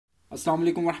अस्सलाम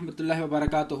वालेकुम वरहमतुल्लाहि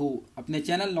वबरकातुहू। अपने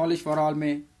चैनल नॉलेज फॉर ऑल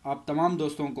में आप तमाम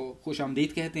दोस्तों को खुश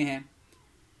आमदीद कहते हैं।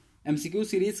 MCQ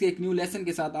सीरीज़ के एक न्यू लेसन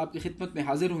के साथ आपकी खिदमत में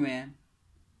हाजिर हुए हैं।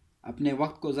 अपने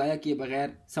वक्त को ज़ाया किए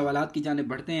बगैर सवालात की जानिब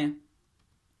बढ़ते हैं।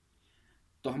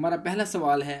 तो हमारा पहला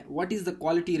सवाल है, what is the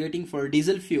quality rating for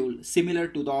diesel fuel similar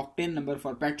to the octane number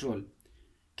for petrol?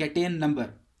 कैटेन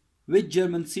number. Which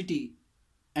German city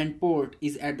and port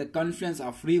is at the Confluence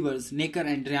of reverse नेकर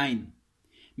and Ryan?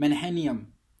 मैनहेनियम।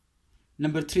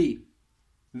 Number 3.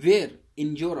 Where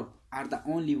in Europe are the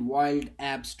only wild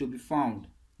apes to be found?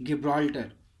 Gibraltar.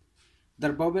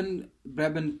 The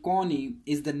Brabant Coney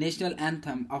is the national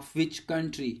anthem of which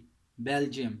country?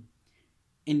 Belgium.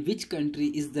 In which country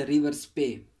is the river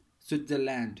Spey?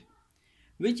 Switzerland.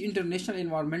 Which international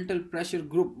environmental pressure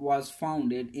group was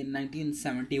founded in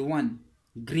 1971?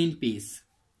 Greenpeace.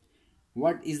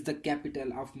 What is the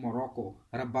capital of Morocco?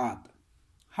 Rabat.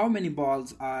 How many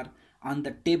balls are on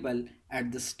the table at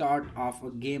the start of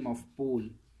a game of pool?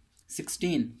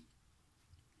 16.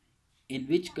 In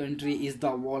which country is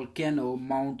the volcano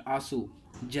Mount Asu?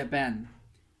 Japan.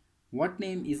 What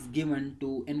name is given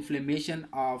to inflammation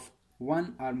of one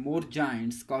or more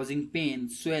joints causing pain,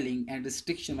 swelling and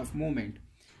restriction of movement?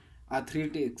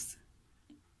 Arthritis.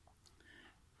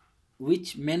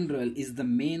 Which mineral is the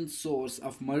main source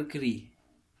of mercury?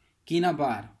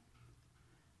 Kinabar.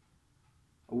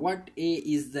 What A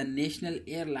is the national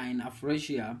airline of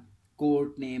Russia?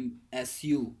 Code name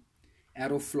SU.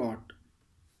 Aeroflot.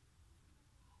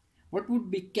 What would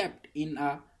be kept in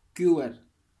a cure?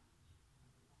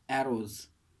 Arrows.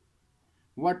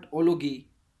 What ology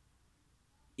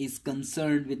is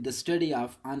concerned with the study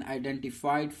of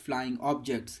unidentified flying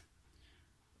objects?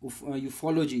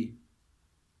 Ufology.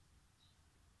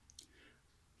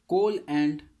 Coal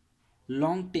and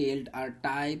long-tailed are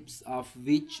types of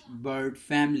which bird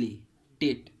family?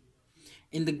 Tit.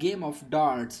 In the game of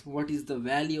darts, what is the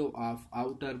value of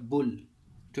outer bull?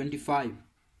 25.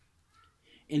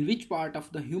 In which part of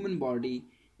the human body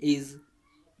is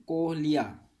cochlea?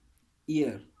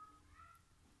 Ear.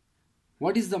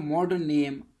 What is the modern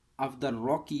name of the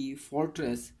rocky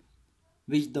fortress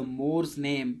which the Moors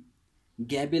name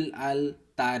Jabal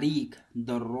al-Tariq,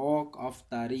 the rock of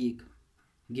Tariq?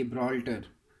 Gibraltar.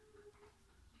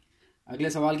 अगले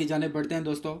सवाल की जाने बढ़ते हैं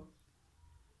दोस्तों।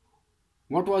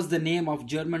 What was the name of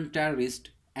German terrorist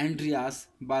Andreas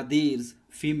Badir's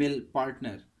female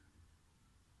partner?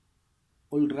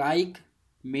 Ulrike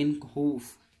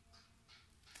Mcqs.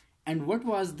 And what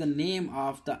was the name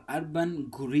of the urban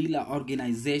guerrilla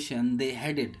organization they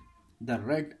headed? The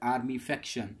Red Army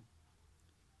faction.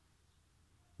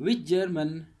 Which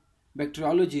German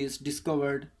bacteriologist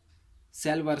discovered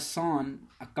salvarsan,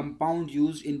 a compound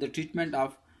used in the treatment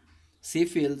of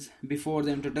syphilis before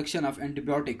the introduction of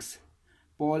antibiotics?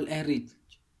 Paul Ehrlich.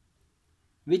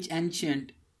 Which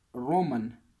ancient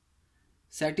Roman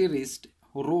satirist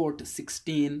wrote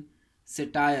 16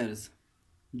 satires?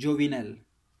 Juvenal.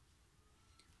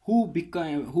 Who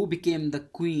became the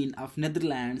Queen of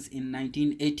Netherlands in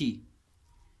 1980?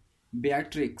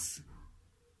 Beatrix.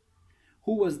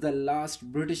 Who was the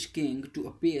last British king to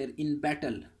appear in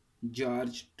battle?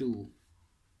 George II.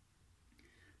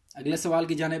 अगले सवाल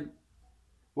की जानिब।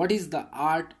 What is the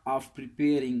art of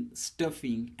preparing,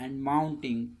 stuffing and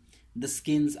mounting the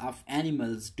skins of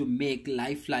animals to make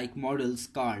lifelike models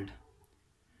called?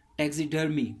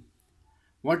 Taxidermy.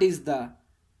 What is the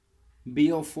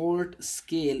Beaufort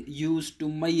scale used to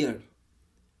measure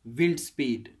wind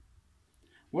speed?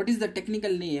 What is the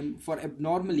technical name for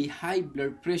abnormally high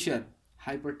blood pressure?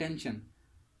 Hypertension.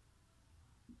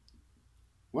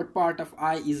 What part of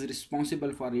eye is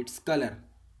responsible for its color?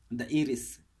 The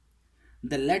iris.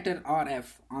 The letter RF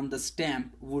on the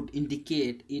stamp would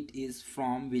indicate it is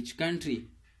from which country?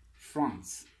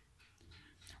 France.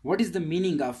 What is the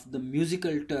meaning of the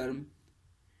musical term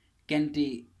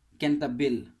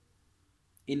cantabile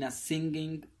in a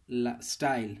singing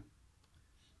style?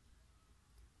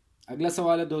 अगला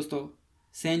सवाल है दोस्तों।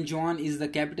 Saint John is the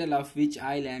capital of which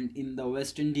island in the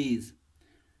West Indies?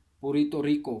 Puerto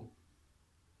Rico.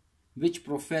 Which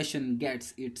profession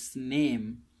gets its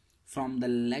name from the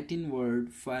Latin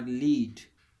word for lead?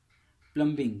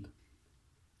 Plumbing.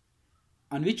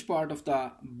 On which part of the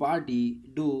body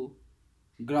do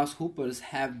grasshoppers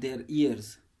have their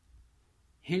ears?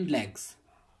 Hind legs.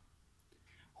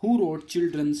 Who wrote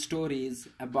children's stories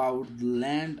about the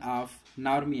land of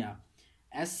Narnia?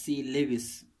 S.C.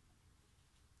 Lewis.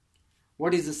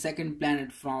 What is the second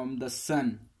planet from the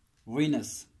Sun?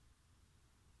 Venus.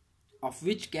 Of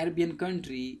which Caribbean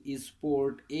country is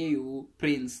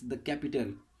Port-au-Prince the capital?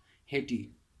 Haiti.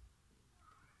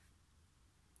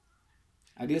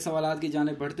 अगले सवाल की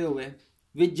जाने बढ़ते हुए,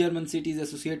 विच German city is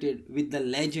associated with the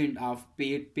legend of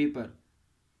paid paper?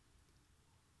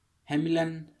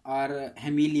 हेमिलन और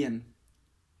हेमिलियन.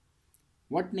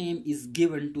 What name is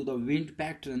given to the wind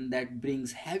pattern that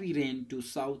brings heavy rain to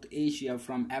South Asia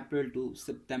from April to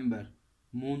September?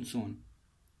 Monsoon.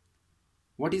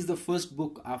 What is the first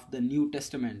book of the New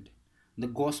Testament? The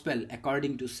Gospel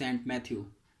according to Saint Matthew.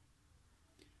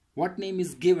 What name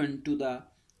is given to the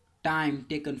time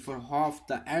taken for half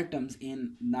the atoms in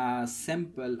the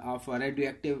sample of a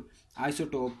radioactive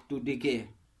isotope to decay?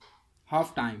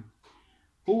 Half time.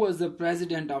 Who was the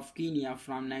president of Kenya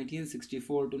from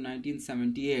 1964 to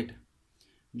 1978?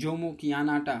 Jomo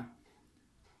Kenyatta.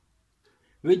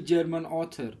 Which German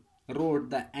author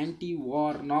wrote the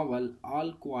anti-war novel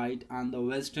All Quiet on the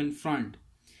Western Front?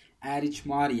 Erich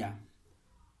Maria.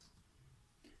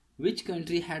 Which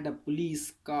country had a police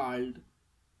called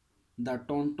the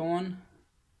Tonton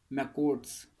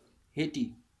Mcqs? Haiti.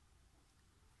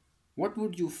 What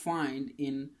would you find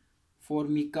in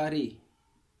Formicary?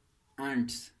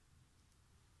 Ants.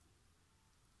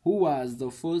 Who was the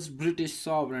first British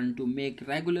sovereign to make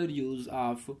regular use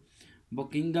of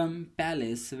Buckingham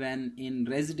Palace when in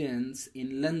residence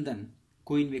in London?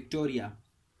 Queen Victoria.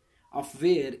 Of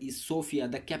where is Sofia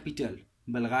the capital?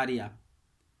 Bulgaria.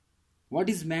 What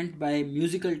is meant by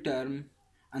musical term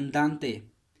andante,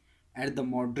 at the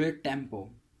moderate tempo?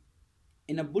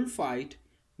 In a bullfight,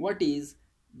 what is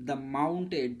the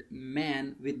mounted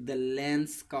man with the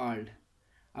lance called?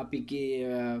 A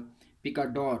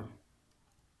picador.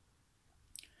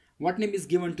 What name is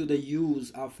given to the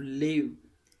use of live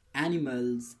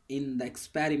animals in the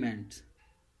experiment?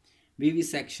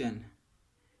 Vivisection.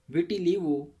 Viti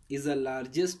Levu is the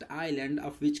largest island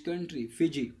of which country?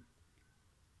 Fiji.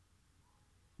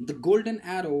 The Golden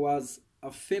Arrow was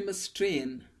a famous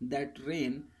train that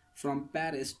ran from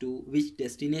Paris to which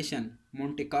destination?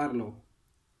 Monte Carlo.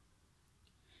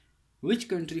 Which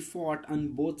country fought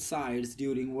on both sides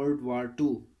during World War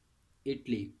II?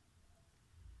 Italy.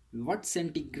 What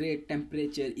centigrade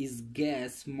temperature is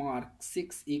gas mark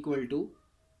 6 equal to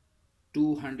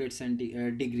 200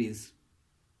 degrees?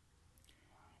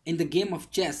 In the game of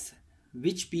chess,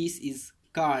 which piece is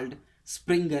called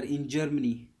Springer in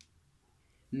Germany?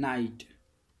 Knight.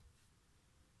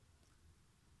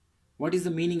 What is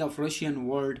the meaning of Russian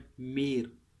word mir?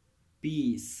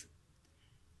 Peace.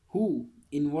 Who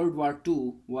in World War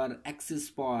II were Axis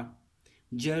for?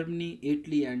 Germany,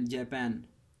 Italy and Japan.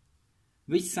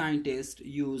 Which scientist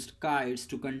used kites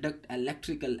to conduct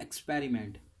electrical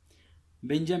experiment?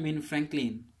 Benjamin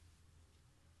Franklin.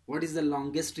 What is the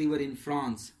longest river in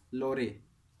France? Loire.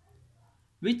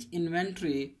 Which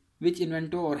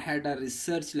inventor had a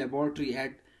research laboratory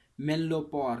at Menlo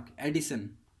Park?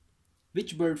 Edison.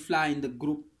 Which bird fly in the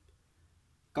group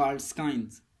called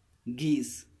skinks?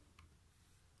 Geese.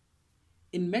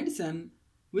 In medicine,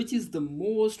 which is the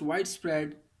most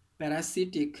widespread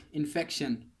parasitic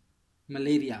infection?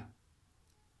 Malaria.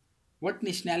 What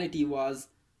nationality was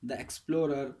the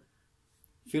explorer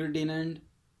Ferdinand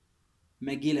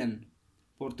Magellan?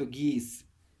 Portuguese.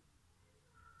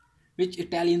 Which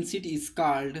Italian city is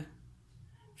called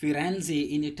Firenze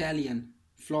in Italian?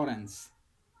 Florence.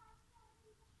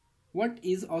 What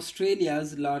is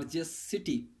Australia's largest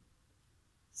city?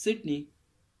 Sydney.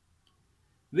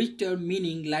 Which term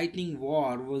meaning lightning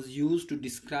war was used to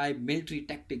describe military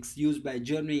tactics used by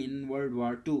Germany in World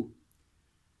War II?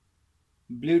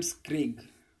 Blitzkrieg.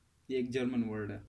 ये एक German word है.